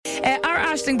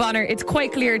Aisling Bonner, it's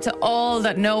quite clear to all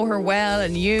that know her well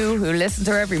and you who listen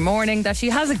to her every morning that she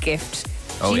has a gift.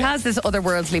 She has this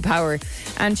otherworldly power,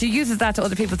 and she uses that to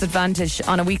other people's advantage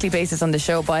on a weekly basis on the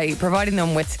show by providing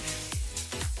them with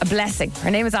a blessing.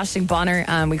 Her name is Aisling Bonner,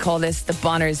 and we call this the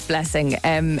Bonner's Blessing.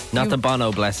 Not the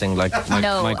Bono blessing like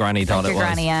my granny thought it was.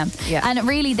 Granny, yeah. And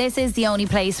really, this is the only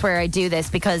place where I do this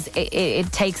because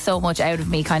it takes so much out of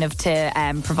me kind of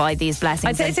to provide these blessings.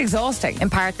 I'd say it's exhausting.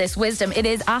 Impart this wisdom. It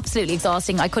is absolutely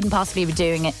exhausting. I couldn't possibly be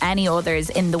doing any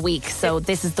others in the week. So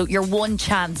this is your one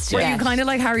chance to Were you kind of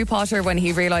like Harry Potter when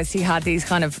he realised he had these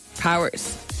kind of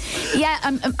powers? Yeah,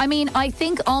 I mean, I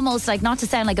think almost like, not to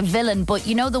sound like a villain, but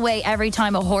you know the way every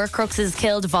time a Horcrux is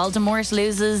killed, Voldemort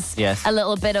loses a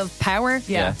little bit of power?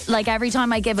 Yeah. Like every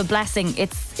time I give a blessing,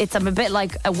 I'm a bit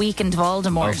like a weakened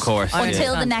Voldemort. Of course.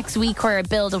 Until the next week where I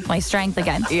build up my strength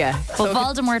again. Yeah. But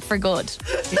Voldemort for good.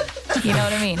 You know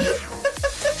what I mean?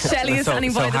 Shelley is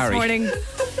standing by this morning.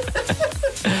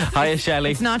 Hiya,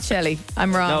 Shelley. It's not Shelley.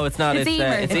 I'm wrong. Oh, No, it's not. It's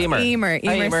Emer. It's Emer. Emer.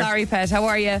 Hi, Emer, Emer. sorry, pet. How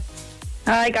are you?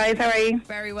 Hi guys, how are you?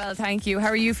 Very well, thank you. How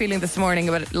are you feeling this morning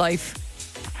about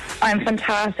life? I'm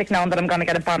fantastic knowing that I'm going to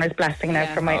get a Bonner's blessing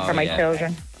now for my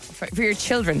children. For your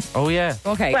children? Oh, yeah.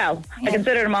 Okay. Well, I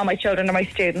consider them all my children or my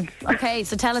students. Okay,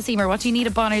 so tell us, Emer, what do you need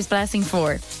a Bonner's blessing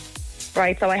for?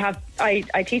 Right, so I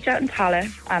teach out in Tala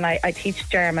and I teach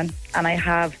German, and I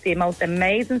have the most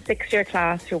amazing 6-year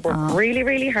class who work really,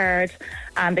 really hard,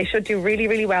 and they should do really,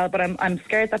 really well, but I'm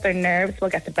scared that their nerves will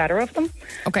get the better of them.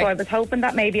 Okay. So I was hoping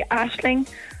that maybe Aisling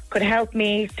could help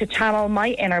me to channel my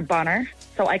inner Bonner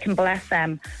so I can bless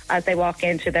them as they walk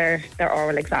into their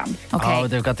oral exams. Okay. Oh,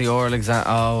 they've got the oral exam.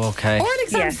 Oh, okay. Oral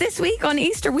exams this week on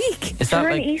Easter week. Is that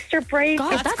During like... Easter break.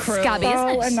 God, it's that's cruel. scabby, so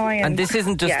isn't it? annoying. And this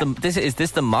isn't just is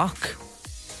this the mock?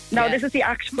 No, this is the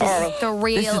actual oral. The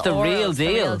real This is the orals, real the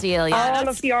deal. real deal, yeah. All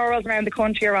of the orals around the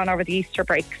country are on over the Easter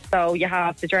break. So you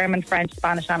have the German, French,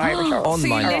 Spanish and Irish orals. So you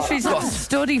my literally just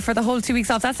study for the whole 2 weeks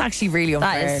off. That's actually really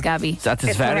unfair. That is scabby. That is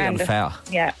It's very horrendous. unfair.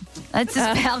 Yeah. It's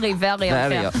very, very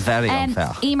unfair. Very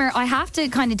unfair. Emer, I have to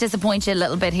kind of disappoint you a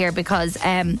little bit here because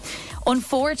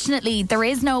unfortunately there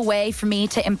is no way for me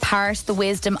to impart the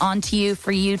wisdom onto you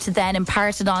for you to then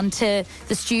impart it onto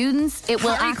the students. It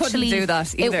will Harry couldn't actually do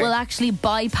that it either. will actually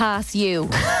bypass you.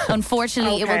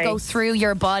 Unfortunately, it will Okay. go through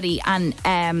your body and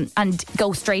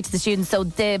go straight to the students. So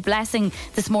the blessing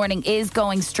this morning is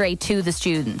going straight to the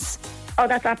students. Oh,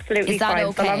 that's absolutely Is that fine.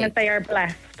 okay? So long as they are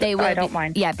blessed, They will I don't be,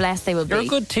 mind. Yeah, blessed they will You're be. a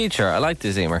good teacher. I like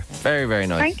this, Emer. Very, very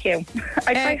nice. Thank you.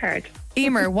 I try hard.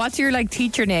 Emer, what's your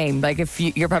teacher name? Like if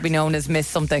you're probably known as Miss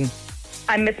something.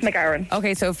 I'm Miss McGarren.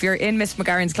 Okay, so if you're in Miss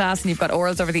McGarren's class and you've got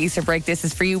orals over the Easter break, this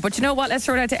is for you. But you know what? Let's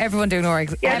throw it out to everyone doing oral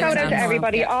exams. Yeah, shout out to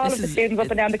everybody, all This of the is- students up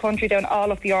and down the country doing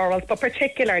all of the orals, but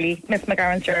particularly Miss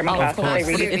McGarren's German class. course. They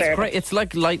really It's deserve great. it. It's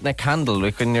like lighting a candle.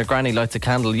 Like when your granny lights a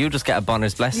candle, you just get a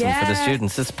Bonner's blessing for the Yeah.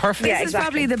 students. It's perfect. Yeah, This is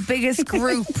exactly. probably the biggest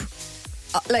group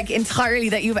entirely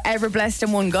that you've ever blessed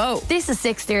in one go. This is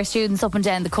 6th-year students up and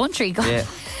down the country. God. Yeah.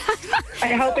 I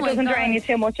hope it my doesn't God. drain you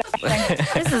too much,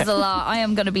 Aisling. This is a lot. I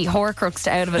am going to be Horcruxed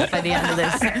out of it by the end of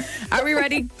this. Are we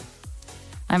ready?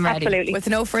 I'm ready. Absolutely. With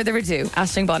no further ado,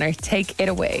 Aisling Bonner, take it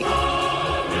away.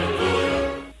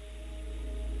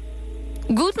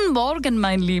 Guten Morgen,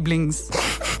 mein Lieblings.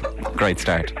 Great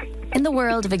start. In the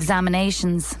world of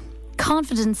examinations,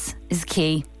 confidence is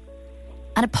key.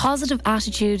 And a positive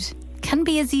attitude can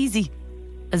be as easy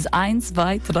as 1,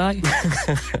 2, 3.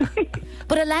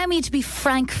 But allow me to be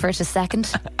frank for it a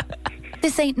second.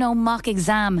 This ain't no mock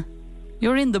exam.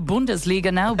 You're in the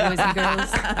Bundesliga now, boys and girls.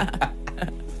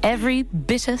 Every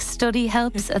bit of study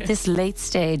helps at this late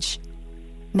stage.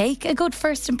 Make a good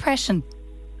first impression.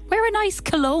 Wear a nice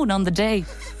cologne on the day.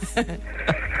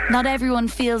 Not everyone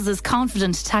feels as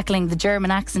confident tackling the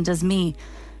German accent as me.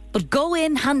 But go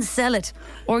in and sell it,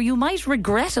 or you might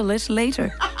regret it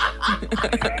later.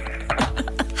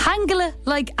 Hangela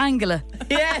like Angela.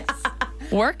 Yes.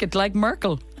 Work it like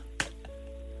Merkel.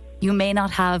 You may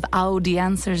not have all the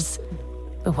answers,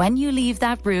 but when you leave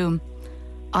that room,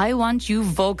 I want you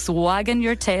Volkswagen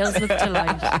your tails with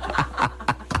delight.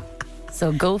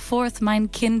 So go forth, mein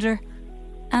Kinder,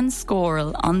 and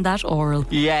squirrel on that oral.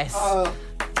 Yes.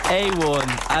 A1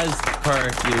 as per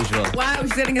usual. Wow,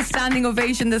 she's getting a standing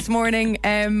ovation this morning.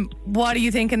 What are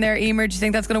you thinking there, Emer? Do you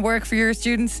think that's going to work for your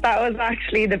students? That was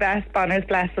actually the best Bonner's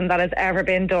blessing that has ever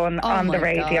been done on my the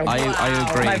radio. God.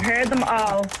 I agree. I've heard them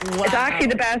all. It's actually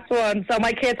the best one. So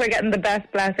my kids are getting the best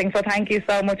blessing. So thank you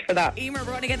so much for that. Emer, we're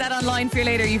going to get that online for you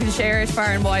later. You can share it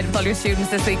far and wide with all your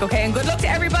students this week, okay? And good luck to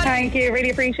everybody. Thank you. Really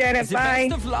appreciate it. Bye.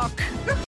 Best of luck.